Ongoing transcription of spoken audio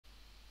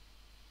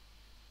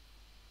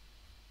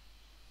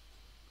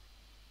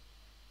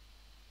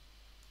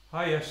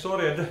Hiya,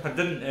 sorry, I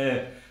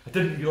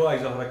didn't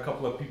realise I had a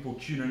couple of people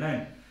tuning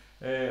in.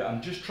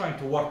 I'm just trying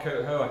to work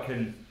out how I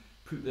can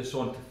put this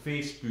onto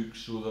Facebook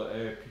so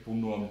that people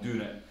know I'm doing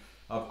it.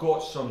 I've got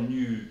some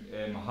new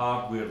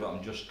hardware that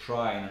I'm just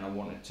trying, and I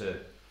wanted to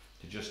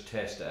just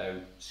test it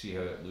out, see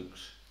how it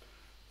looks.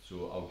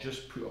 So I'll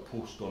just put a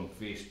post on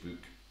Facebook,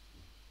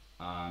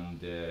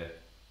 and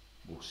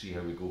we'll see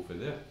how we go for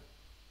there.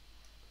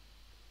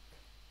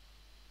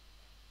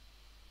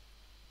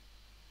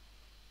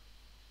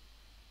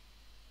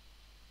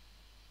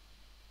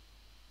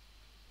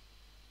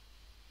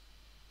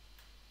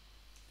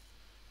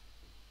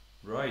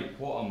 Right,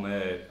 what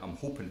I'm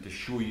hoping to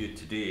show you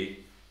today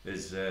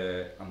is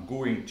I'm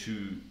going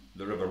to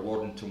the River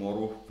Warden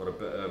tomorrow for a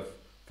bit of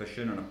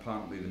fishing, and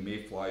apparently the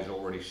mayfly's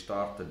already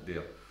started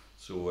there.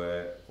 So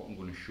what I'm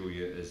going to show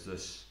you is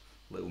this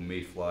little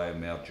mayfly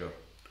emerger.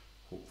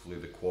 Hopefully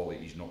the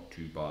quality's not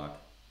too bad.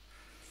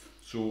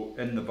 So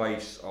in the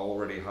vise I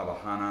already have a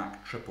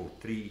Hanak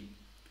 333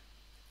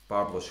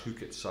 barbless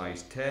hook at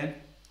size 10.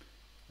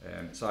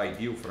 It's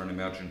ideal for an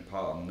emerging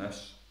pattern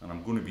this, and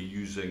I'm going to be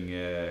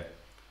using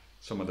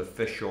some of the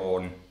Fish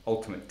On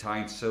Ultimate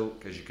Tide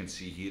Silk. As you can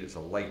see here, it's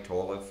a light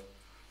olive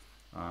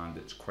and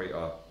it's quite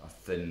a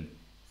thin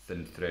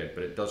thread,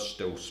 but it does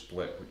still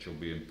split, which will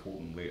be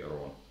important later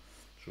on.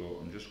 So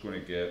I'm just going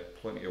to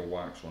get plenty of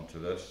wax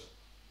onto this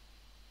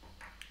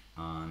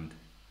and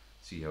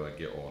see how I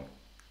get on.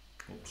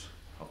 Oops,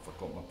 I've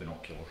forgot my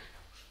binoculars.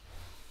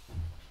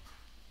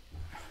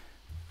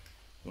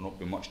 There'll not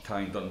be much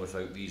time done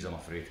without these, I'm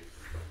afraid.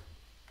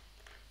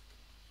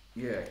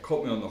 Yeah,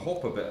 caught me on the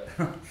hop a bit.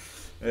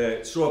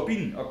 So I've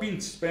been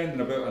spending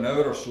about an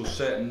hour or so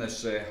setting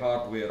this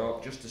hardware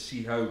up just to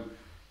see how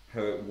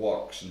it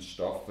works and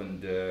stuff,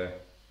 and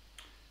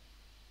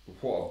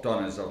what I've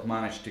done is I've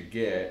managed to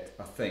get,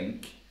 I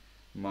think,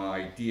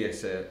 my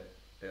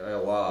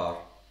DSLR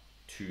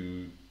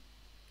to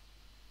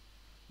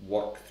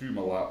work through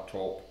my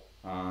laptop,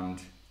 and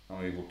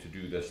I'm able to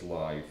do this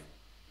live.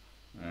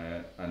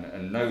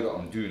 And now that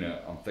I'm doing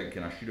it, I'm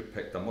thinking I should have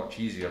picked a much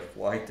easier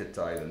fly to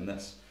tie than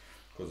this,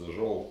 because there's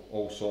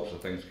all sorts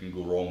of things can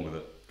go wrong with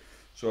it.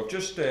 So I've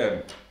just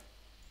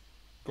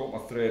got my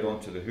thread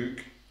onto the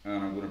hook,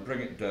 and I'm going to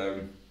bring it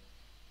down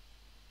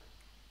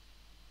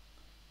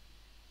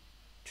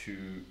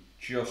to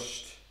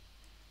just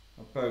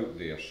about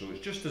there. So it's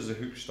just as the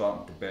hook's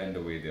starting to bend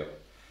away there.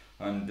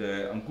 And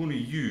I'm going to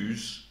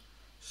use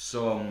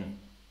some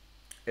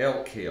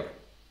elk hair.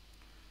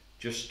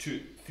 Just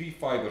 3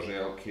 fibres of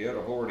elk hair.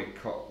 I've already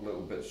cut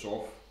little bits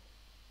off.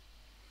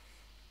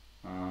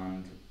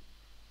 And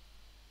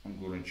I'm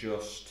going to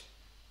just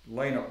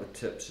line up the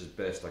tips as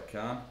best I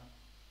can.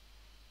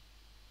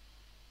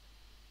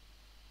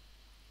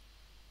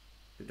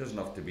 It doesn't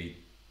have to be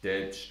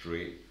dead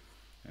straight,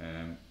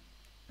 and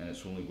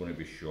it's only going to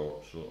be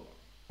short. So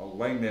I'll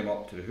line them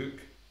up to the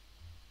hook.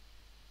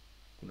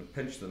 I'm going to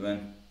pinch them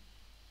in,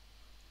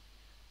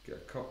 get a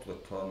couple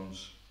of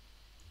turns,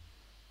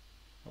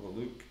 have a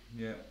look.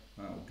 Yeah,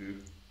 that'll do.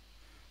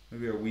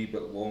 Maybe a wee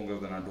bit longer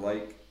than I'd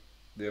like.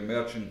 The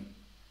emerging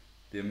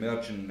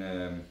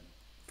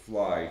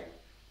fly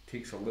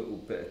takes a little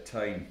bit of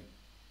time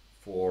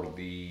for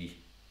the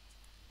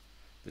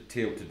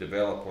tail to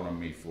develop on a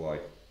mayfly.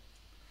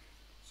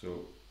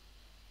 So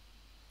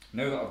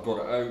now that I've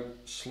got it out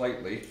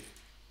slightly,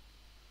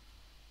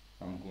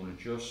 I'm going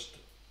to just,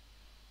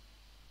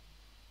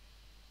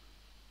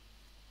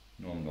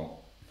 no I'm not,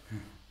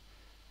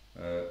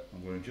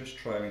 I'm going to just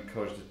try and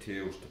encourage the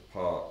tails to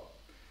part.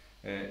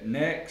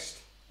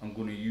 Next I'm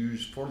going to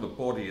use, for the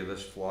body of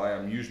this fly,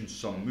 I'm using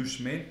some moose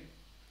mane.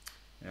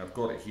 I've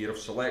got it here. I've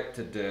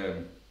selected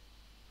 2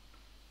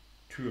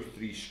 or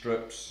 3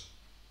 strips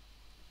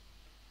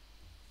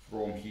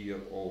from here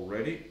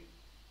already.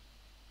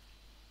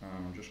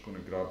 And I'm just going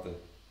to grab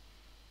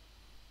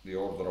the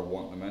order I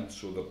want them in.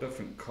 So they're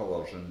different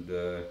colours, and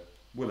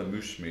with a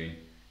moose mane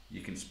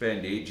you can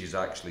spend ages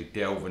actually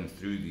delving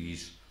through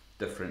these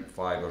different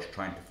fibres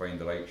trying to find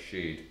the right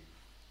shade.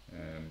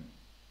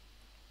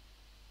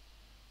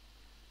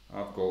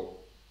 I've got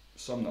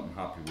some that I'm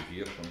happy with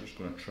here, so I'm just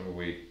going to trim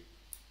away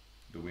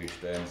the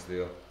waist ends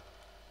there,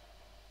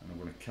 and I'm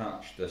going to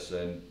catch this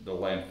in the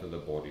length of the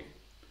body.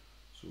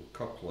 So a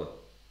couple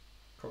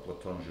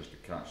of turns just to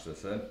catch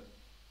this in,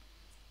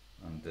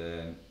 and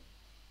then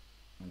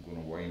I'm going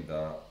to wind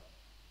that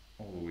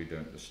all the way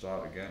down to the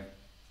start again.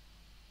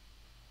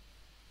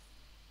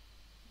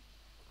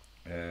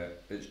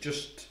 It's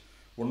just,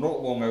 we're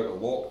not long out of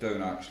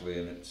lockdown actually,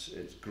 and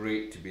it's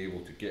great to be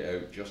able to get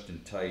out just in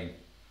time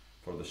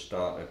for the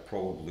start of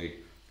probably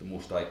the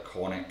most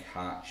iconic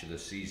hatch of the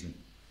season.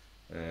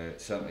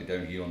 Certainly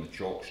down here on the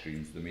chalk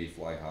streams, the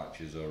mayfly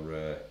hatches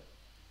are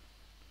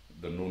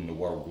they're known the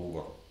world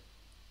over.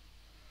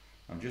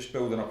 I'm just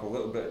building up a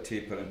little bit of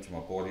taper into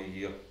my body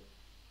here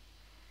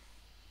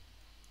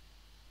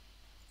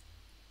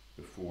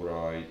before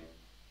I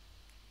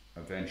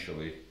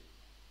eventually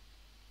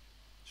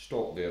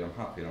stop there. I'm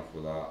happy enough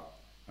with that,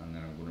 and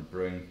then I'm going to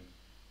bring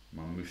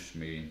my moose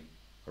mane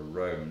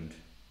around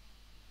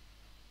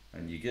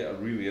and you get a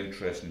really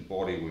interesting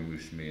body with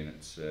moose mane.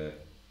 It's a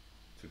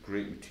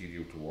great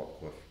material to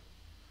work with.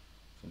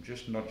 So I'm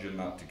just nudging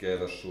that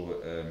together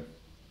so it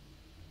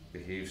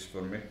behaves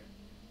for me.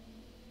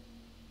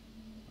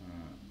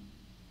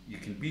 You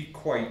can be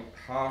quite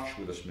harsh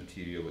with this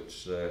material.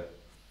 It's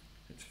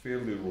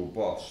fairly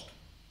robust,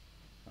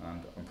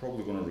 and I'm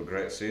probably going to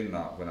regret saying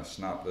that when I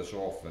snap this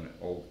off and it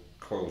all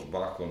coils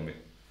back on me.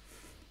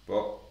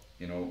 But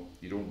you know,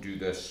 you don't do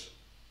this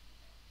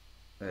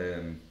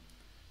going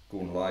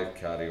live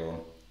carry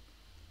on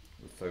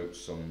without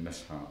some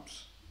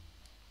mishaps.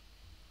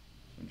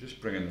 So I'm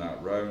just bringing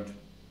that round.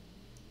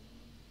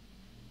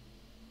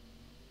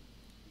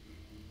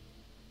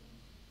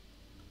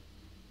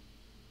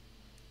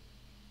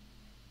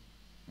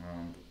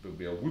 And there'll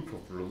be a whoop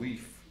of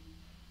relief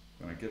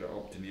when I get it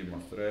up to near my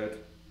thread.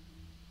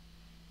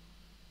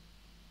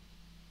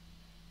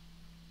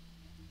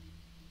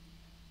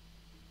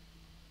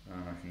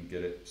 And I can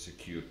get it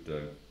secured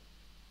down.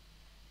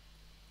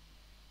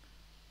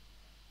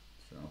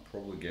 So I'll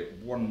probably get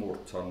one more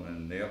turn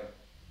in there,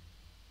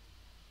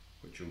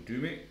 which will do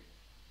me.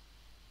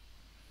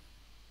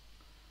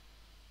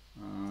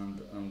 And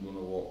I'm going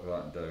to lock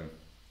that down.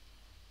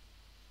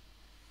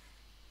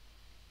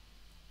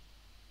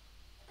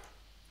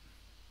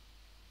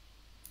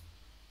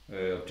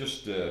 I've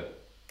just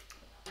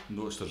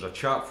noticed there's a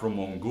chat from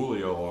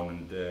Mongolia on,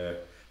 and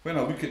when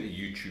I look at the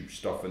YouTube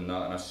stuff and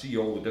that, and I see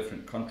all the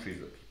different countries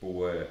that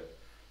people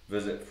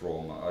visit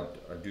from, I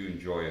do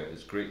enjoy it.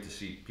 It's great to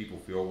see people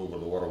from all over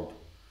the world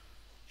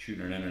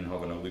tuning in and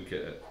having a look at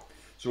it.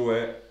 So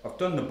I've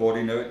done the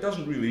body now. It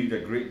doesn't really need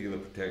a great deal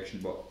of protection,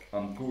 but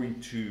I'm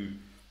going to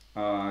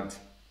add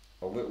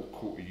a little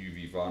coat of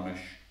UV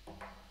varnish,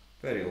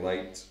 very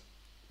light,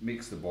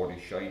 makes the body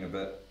shine a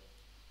bit.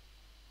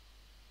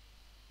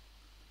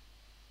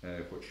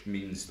 Which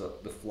means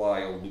that the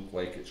fly will look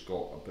like it's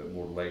got a bit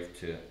more life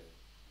to it,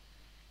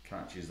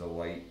 catches the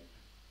light,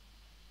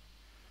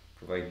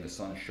 providing the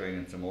sun's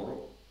shining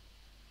tomorrow.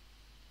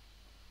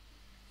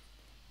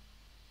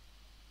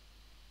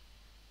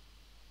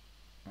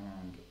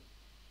 And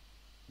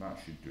that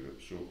should do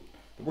it. So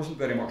there wasn't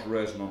very much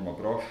resin on my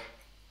brush.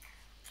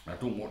 I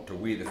don't want to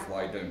weigh the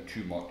fly down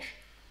too much.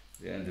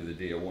 At the end of the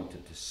day, I want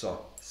it to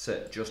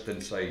sit just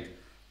inside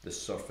the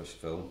surface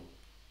film.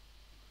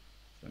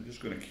 I'm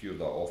just going to cure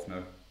that off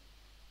now.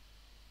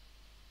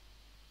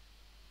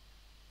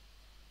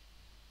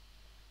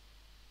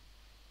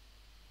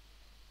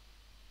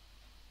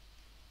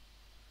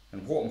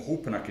 And what I'm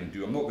hoping I can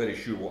do, I'm not very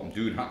sure what I'm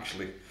doing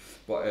actually,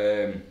 but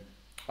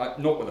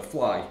not with the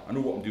fly. I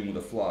know what I'm doing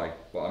with the fly,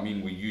 but I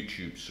mean with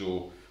YouTube.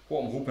 So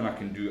what I'm hoping I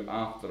can do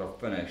after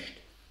I've finished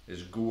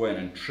is go in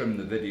and trim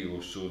the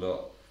video so that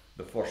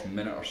the first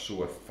minute or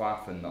so of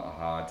faffing that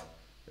I had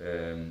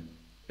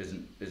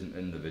isn't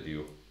in the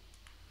video.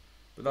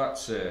 But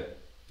that's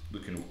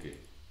looking okay.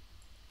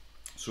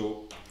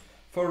 So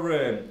for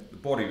the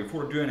body,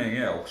 before I do anything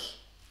else,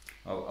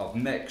 I've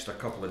mixed a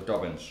couple of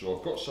dubbins. So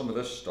I've got some of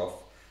this stuff.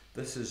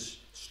 This is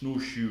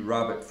snowshoe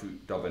rabbit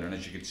foot dubbin, and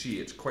as you can see,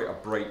 it's quite a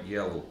bright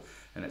yellow,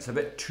 and it's a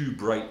bit too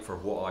bright for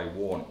what I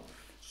want.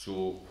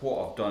 So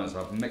what I've done is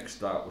I've mixed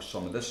that with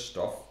some of this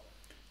stuff.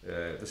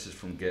 This is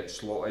from Get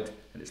Slotted,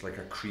 and it's like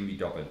a creamy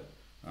dubbin.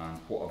 And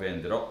what I've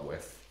ended up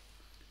with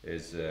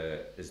is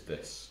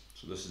this.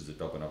 So this is the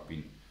dubbin I've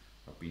been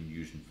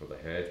using for the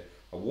head.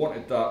 I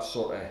wanted that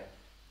sort of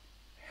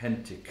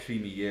hint of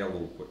creamy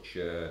yellow, which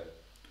the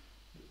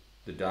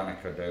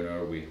Danica down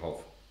our way have,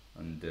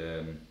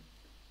 and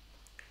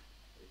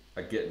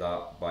I get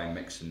that by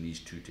mixing these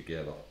two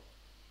together.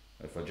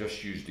 If I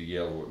just use the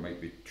yellow, it might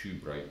be too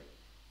bright.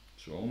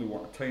 So I only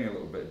want a tiny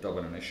little bit of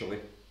dubbin initially,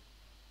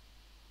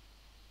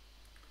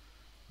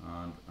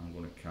 and I'm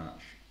going to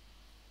catch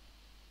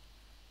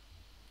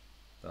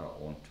that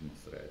onto my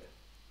thread.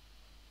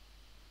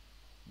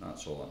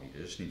 That's all I need.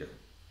 I just need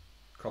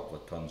a couple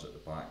of turns at the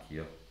back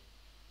here,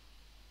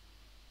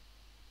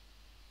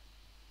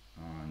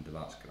 and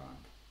that's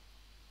grand.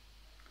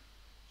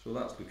 So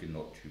that's looking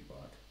not too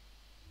bad.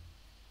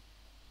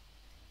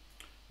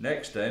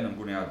 Next then I'm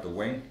going to add the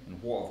wing,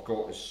 and what I've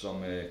got is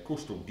some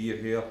coastal deer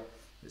hair.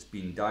 It's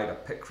been dyed a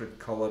pick red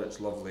colour. It's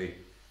lovely,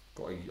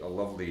 got a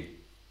lovely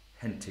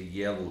hint of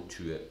yellow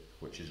to it,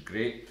 which is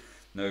great.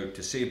 Now,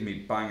 to save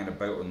me banging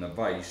about on the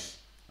vise,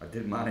 I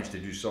did manage to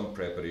do some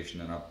preparation,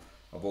 and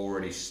I've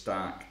already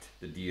stacked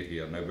the deer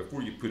hair. Now,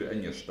 before you put it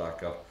in your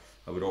stacker,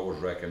 I would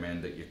always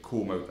recommend that you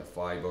comb out the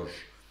fibres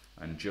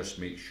and just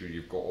make sure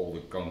you've got all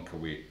the gunk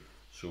away.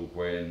 So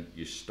when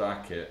you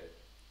stack it,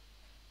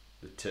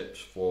 the tips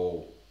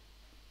fall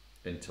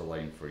into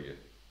line for you.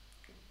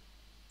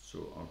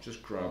 So I'll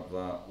just grab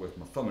that with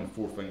my thumb and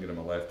forefinger in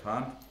my left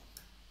hand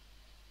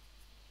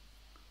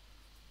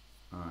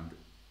and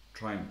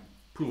try and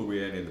pull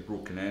away any of the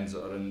broken ends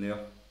that are in there.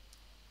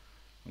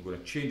 I'm going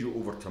to change it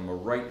over to my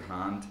right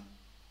hand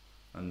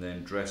and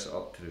then dress it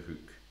up to the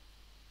hook.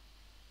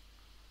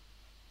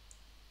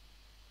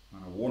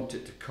 And I want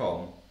it to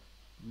come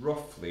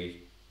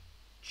roughly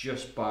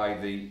just by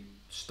the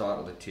start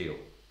of the tail.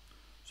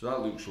 So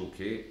that looks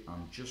okay.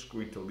 I'm just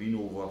going to lean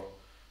over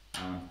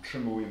and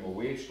trim away my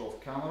waist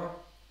off camera.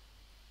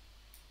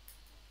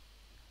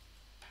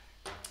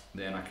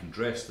 Then I can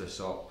dress this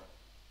up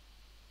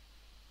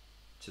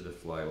to the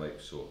fly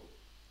like so.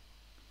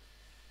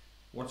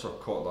 Once I've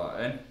caught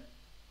that in,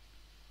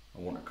 I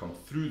want to come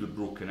through the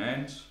broken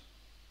ends.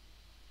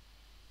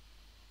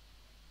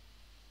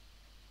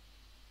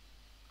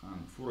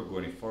 And before I go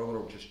any further,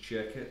 I'll just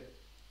check it.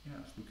 Yeah,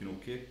 it's looking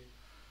okay.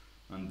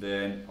 And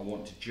then I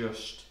want to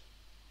just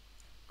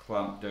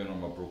clamp down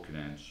on my broken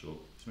ends, so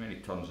as many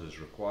turns as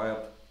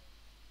required.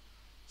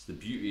 It's the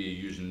beauty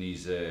of using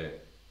these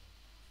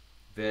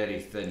very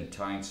thin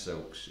tyne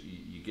silks.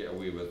 You get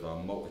away with a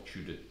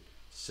multitude of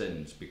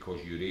sins because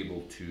you're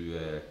able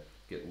to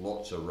get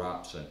lots of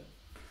wraps in.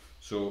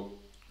 So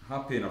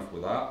happy enough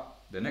with that.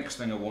 The next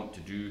thing I want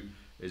to do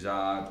is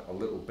add a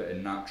little bit of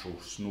natural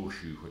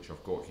snowshoe, which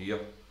I've got here.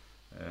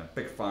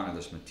 Big fan of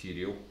this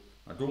material.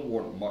 I don't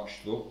want much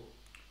though,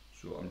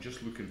 so I'm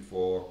just looking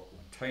for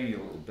a tiny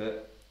little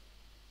bit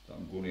that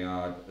I'm going to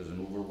add as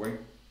an overwing,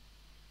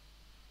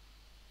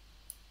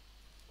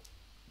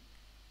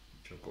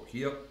 which I've got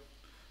here,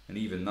 and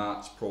even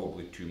that's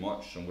probably too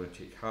much, so I'm going to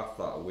take half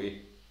that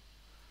away,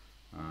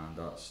 and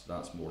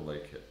that's more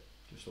like it,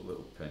 just a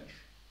little pinch.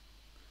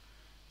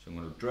 So I'm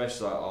going to dress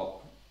that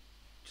up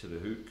to the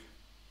hook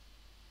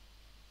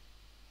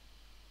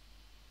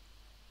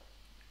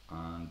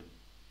and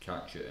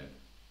catch it in.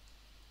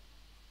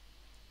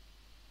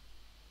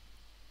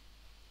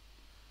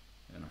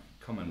 And I can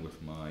come in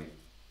with my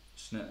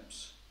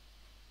snips,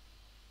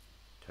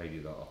 tidy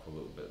that up a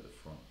little bit at the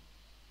front.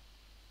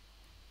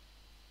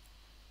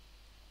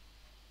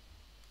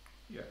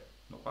 Yeah,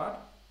 not bad,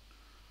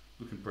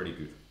 looking pretty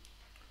good.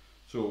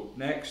 So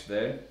next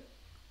then,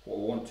 what I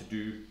want to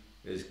do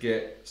is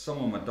get some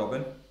of my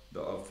dubbing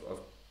that I've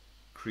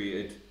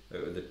created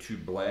out of the two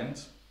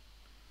blends.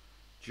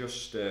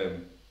 Just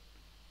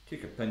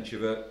take a pinch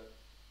of it,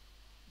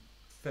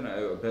 thin it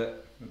out a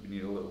bit, maybe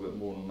need a little bit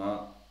more than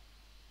that.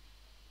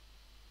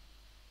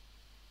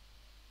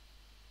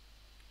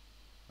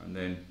 And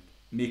then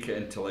make it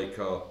into like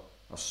a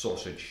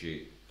sausage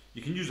shape.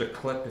 You can use a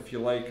clip if you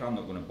like, I'm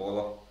not going to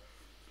bother.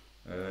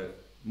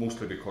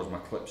 Mostly because my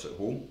clip's at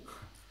home,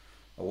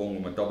 along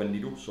with my dubbing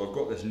needle. So I've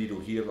got this needle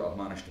here that I've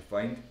managed to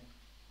find.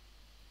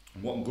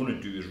 And what I'm going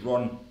to do is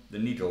run the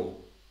needle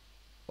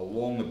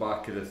along the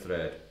back of the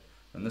thread.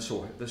 And this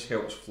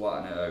helps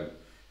flatten it out.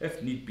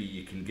 If need be,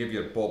 you can give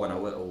your bobbin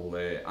a little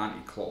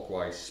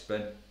anti-clockwise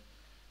spin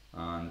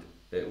and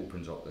it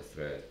opens up the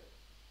thread.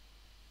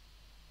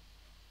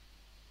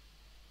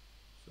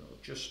 So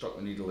I've just stuck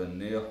the needle in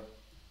there,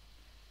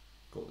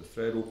 got the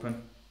thread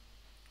open,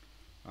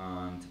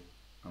 and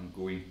I'm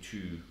going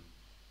to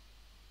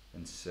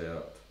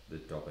insert the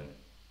dubbing.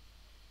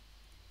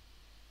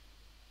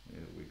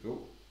 There we go.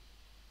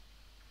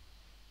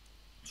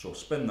 So I'll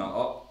spin that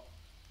up.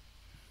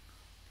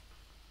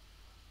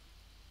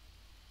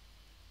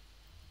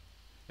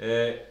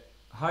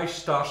 Hi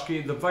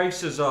Starsky, the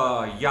vise is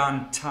a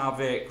Jan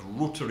Tavek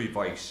rotary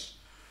vise.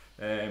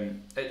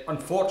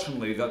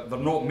 Unfortunately, they're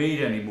not made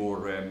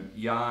anymore.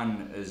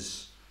 Jan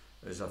is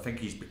I think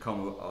he's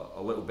become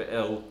a little bit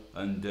ill,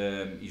 and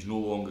he's no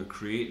longer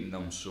creating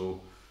them,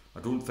 so I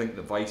don't think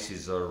the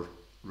vices are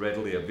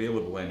readily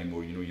available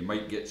anymore. You know, you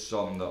might get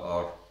some that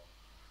are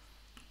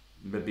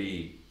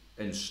maybe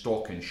in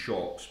stock in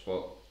shops,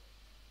 but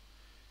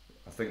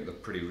I think they're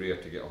pretty rare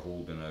to get a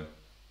hold of now.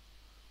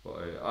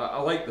 But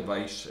I like the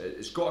vise. It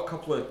has got a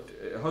couple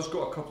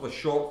of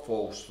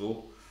shortfalls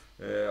though.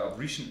 I've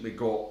recently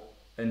got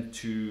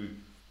into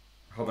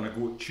having a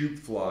go at tube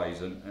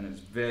flies, and it's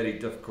very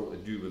difficult to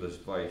do with this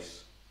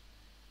vise.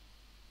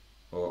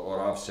 Or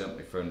I've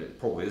certainly found it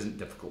probably isn't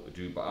difficult to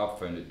do, but I've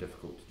found it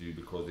difficult to do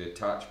because the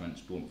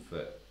attachments don't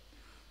fit.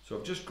 So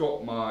I've just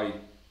got my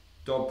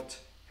dubbed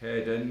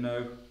head in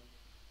now.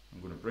 I'm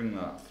going to bring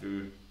that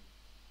through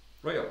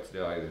right up to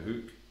the eye of the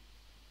hook.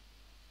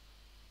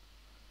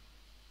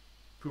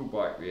 Pull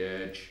back the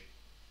edge,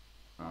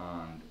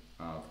 and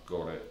I've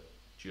got it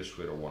just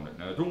where I want it.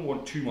 Now I don't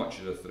want too much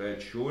of the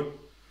thread showing,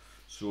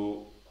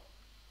 so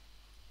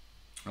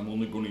I'm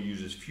only going to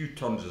use as few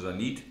turns as I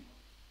need.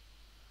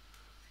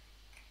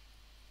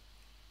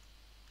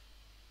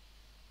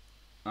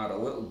 Add a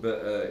little bit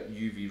of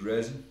UV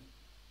resin.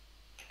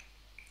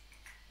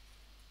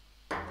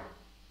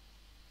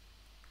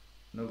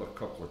 Another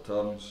couple of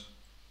turns,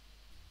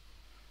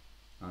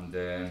 and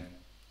then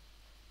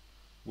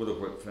with a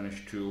whip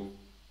finish tool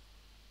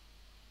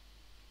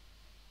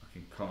I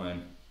can come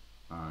in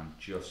and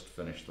just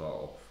finish that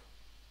off.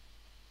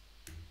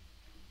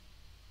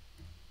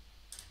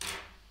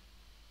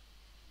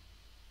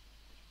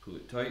 Pull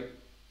it tight,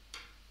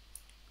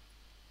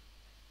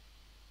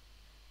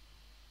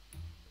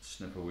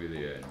 snip away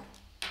the end,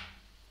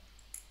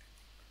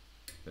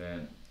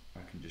 then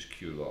I can just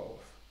cure that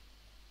off.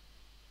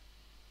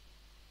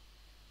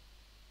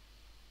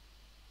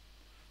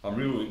 I'm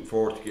really looking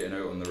forward to getting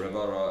out on the river.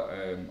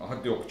 I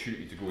had the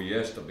opportunity to go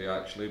yesterday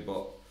actually,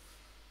 but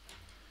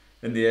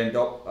in the end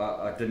up,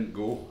 I didn't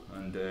go,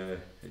 and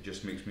it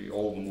just makes me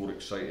all the more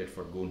excited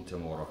for going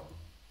tomorrow.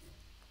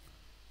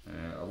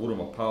 A lot of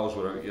my pals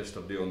were out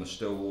yesterday on the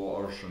still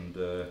waters, and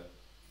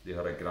they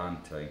had a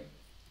grand time.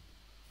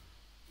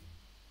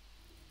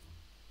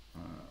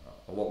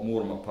 A lot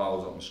more of my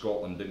pals up in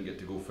Scotland didn't get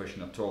to go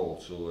fishing at all,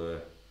 so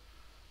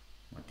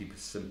my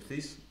deepest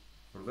sympathies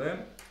for them.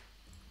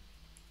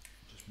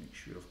 Just make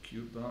sure I've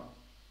cured that.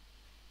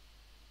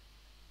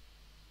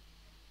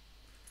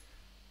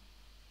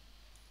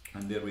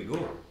 And there we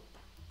go,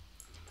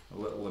 a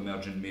little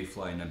emergent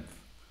mayfly nymph.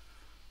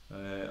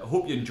 I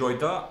hope you enjoyed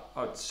that.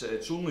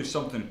 It's only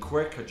something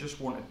quick. I just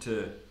wanted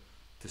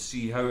to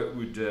see how it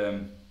would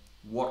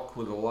work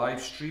with a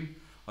live stream.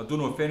 I don't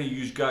know if any of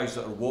you guys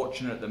that are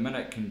watching at the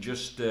minute can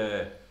just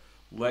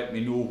let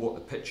me know what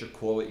the picture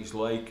quality is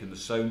like and the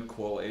sound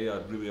quality.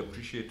 I'd really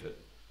appreciate it.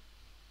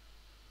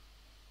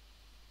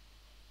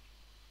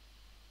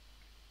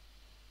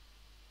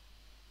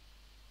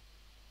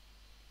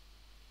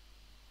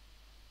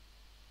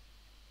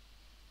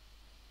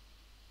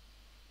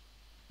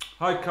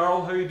 Hi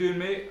Carl, how you doing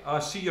mate? I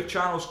see your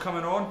channel's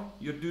coming on,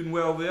 you're doing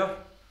well there.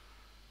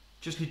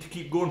 Just need to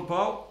keep going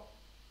pal.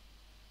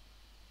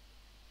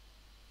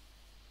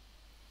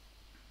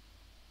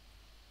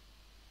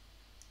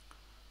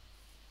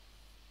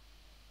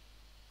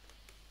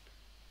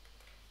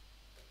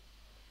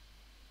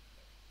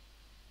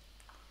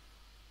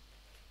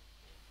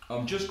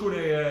 I'm just going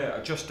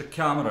to adjust the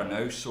camera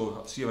now, so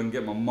I'll see if I can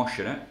get my mush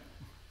in it.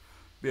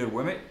 Bear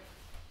with me.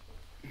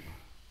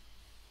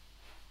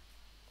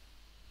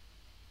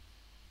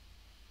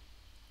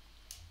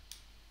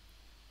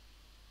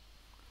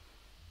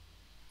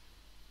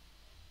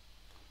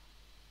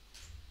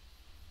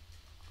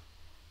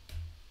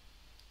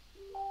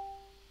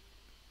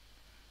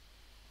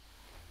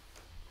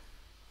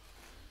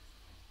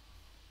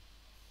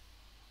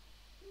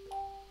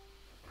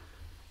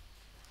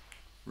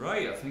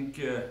 Right, I think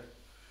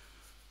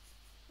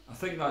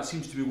that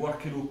seems to be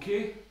working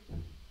okay.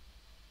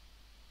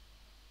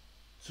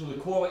 So the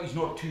quality's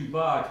not too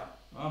bad.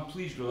 I'm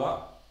pleased with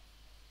that.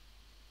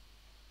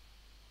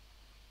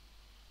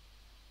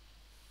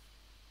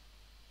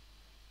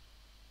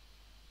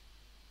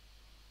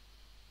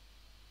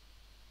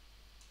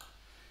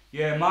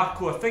 Yeah,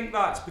 Marco, I think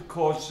that's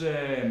because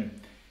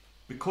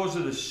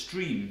of the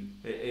stream,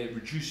 it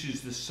reduces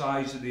the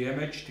size of the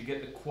image to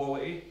get the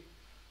quality.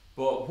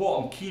 But what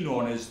I'm keen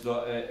on is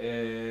that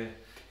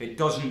it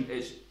doesn't.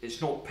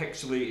 It's not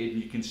pixelated,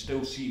 and you can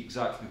still see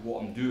exactly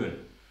what I'm doing.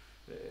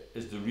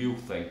 Is the real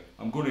thing.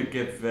 I'm going to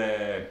give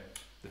the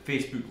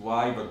Facebook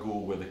Live a go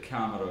with the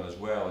camera as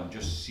well, and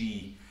just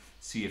see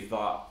if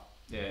that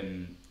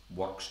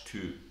works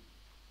too.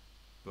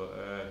 But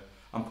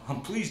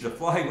I'm pleased the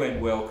fly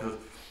went well, because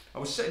I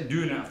was sitting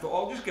doing it. I thought,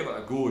 I'll just give it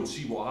a go and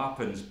see what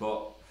happens.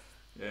 But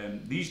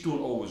these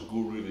don't always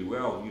go really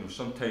well. You know,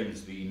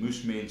 sometimes the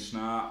moose mane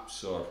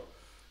snaps, or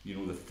you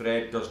know, the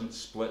thread doesn't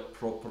split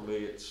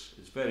properly. It's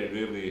very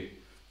rarely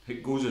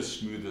it goes as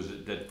smooth as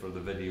it did for the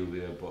video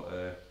there.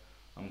 But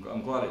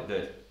I'm glad it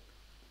did.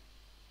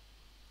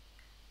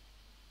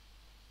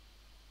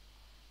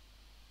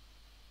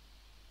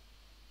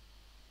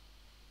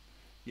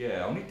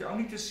 Yeah, I'll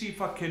need to see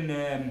if I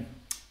can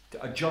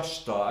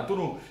adjust that. I don't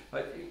know.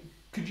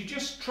 Could you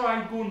just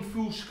try going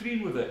full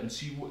screen with it and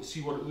see what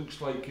it looks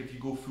like if you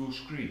go full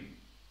screen?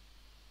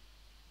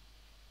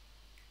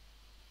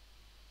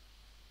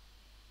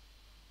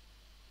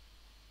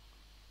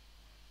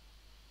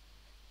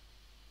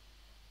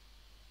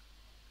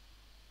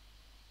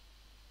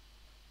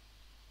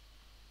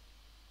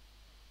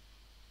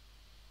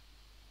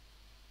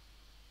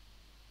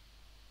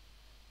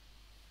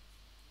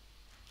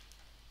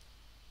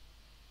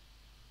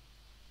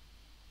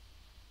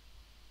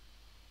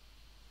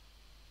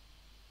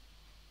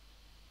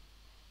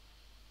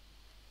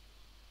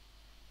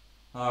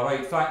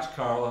 Alright, thanks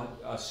Carl,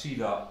 I see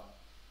that.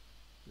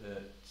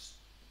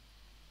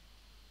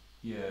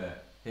 Yeah,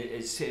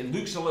 it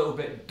looks a little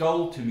bit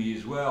dull to me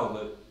as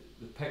well,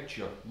 the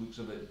picture looks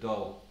a bit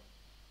dull.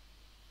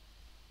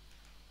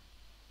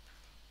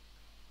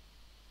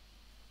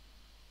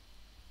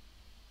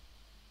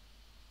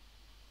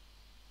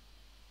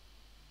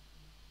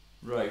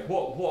 Right,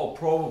 what I'll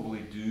probably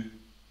do,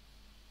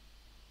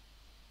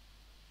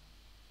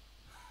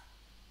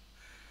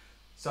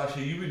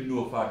 Sasha, you wouldn't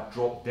know if I'd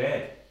dropped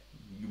dead.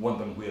 You're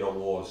wondering where I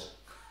was.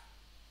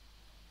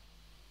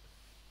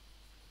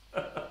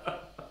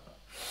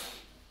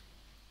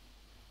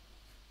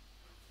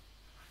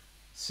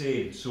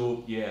 Same.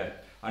 So yeah,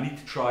 I need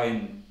to try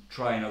and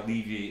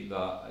alleviate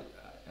that,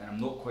 and I'm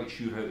not quite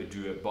sure how to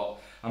do it. But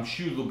I'm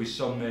sure there'll be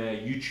some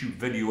YouTube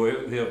video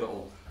out there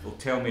that'll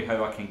tell me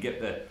how I can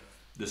get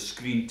the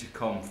screen to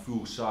come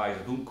full size.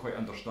 I don't quite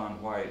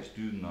understand why it's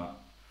doing that.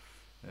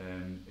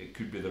 It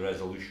could be the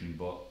resolution,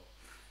 but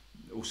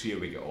we'll see how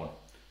we get on.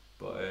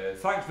 But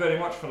thanks very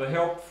much for the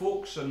help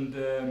folks, and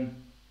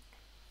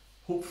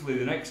hopefully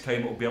the next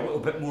time it'll be a little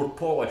bit more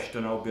polished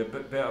and I'll be a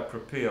bit better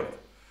prepared.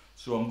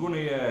 So I'm going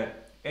to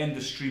end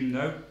the stream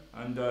now,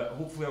 and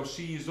hopefully I'll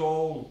see you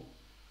all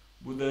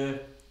with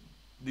the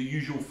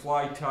usual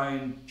fly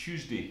tying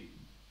Tuesday.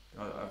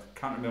 I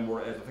can't remember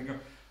what it is.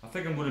 I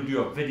think I'm going to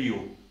do a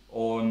video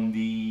on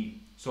the,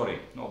 sorry,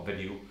 not a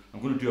video,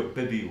 I'm going to do a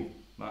video,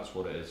 that's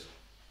what it is.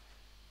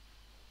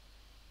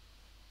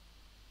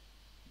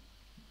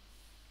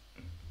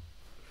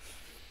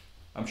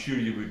 I'm sure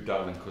you would,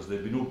 darling, because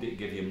there'd be nobody to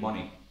give you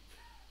money.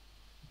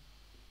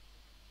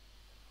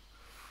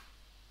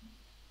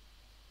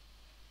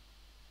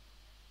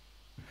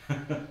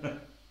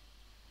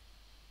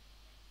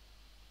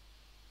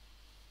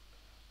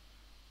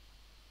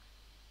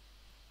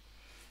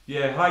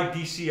 Yeah, hi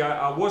DC.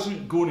 I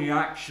wasn't going to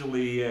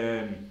actually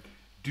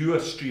do a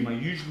stream. I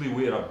usually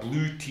wear a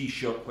blue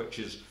t-shirt, which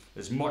is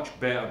much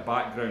better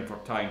background for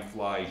tying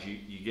flies.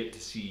 You get to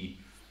see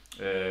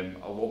a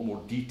lot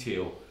more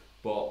detail.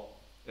 But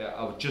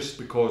just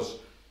because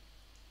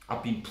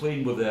I've been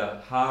playing with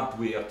the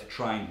hardware to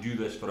try and do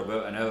this for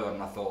about an hour,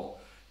 and I thought,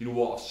 you know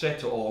what, I've set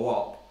it all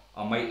up,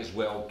 I might as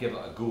well give it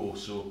a go.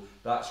 So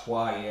that's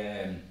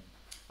why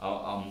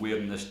I'm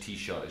wearing this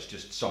t-shirt. It's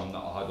just something that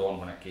I had on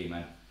when I came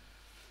in.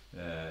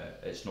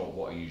 It's not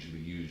what I usually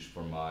use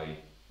for my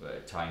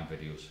time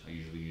videos. I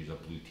usually use a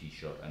blue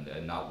t-shirt,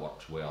 and that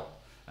works well.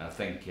 And I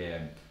think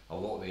a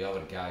lot of the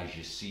other guys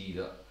you see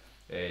that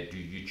do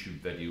YouTube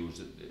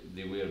videos,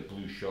 they wear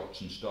blue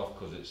shirts and stuff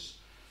because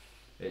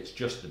it's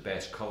just the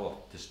best colour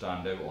to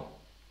stand out on.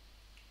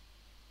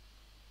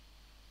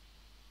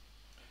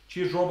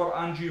 Cheers Robert,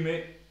 and you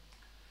mate.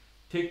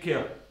 Take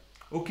care.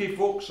 Okay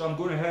folks, I'm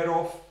going to head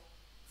off.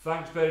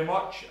 Thanks very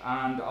much,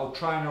 and I'll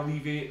try and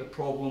alleviate the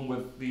problem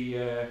with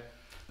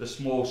the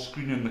small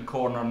screen in the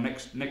corner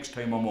next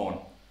time I'm on.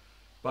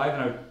 Bye for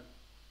now.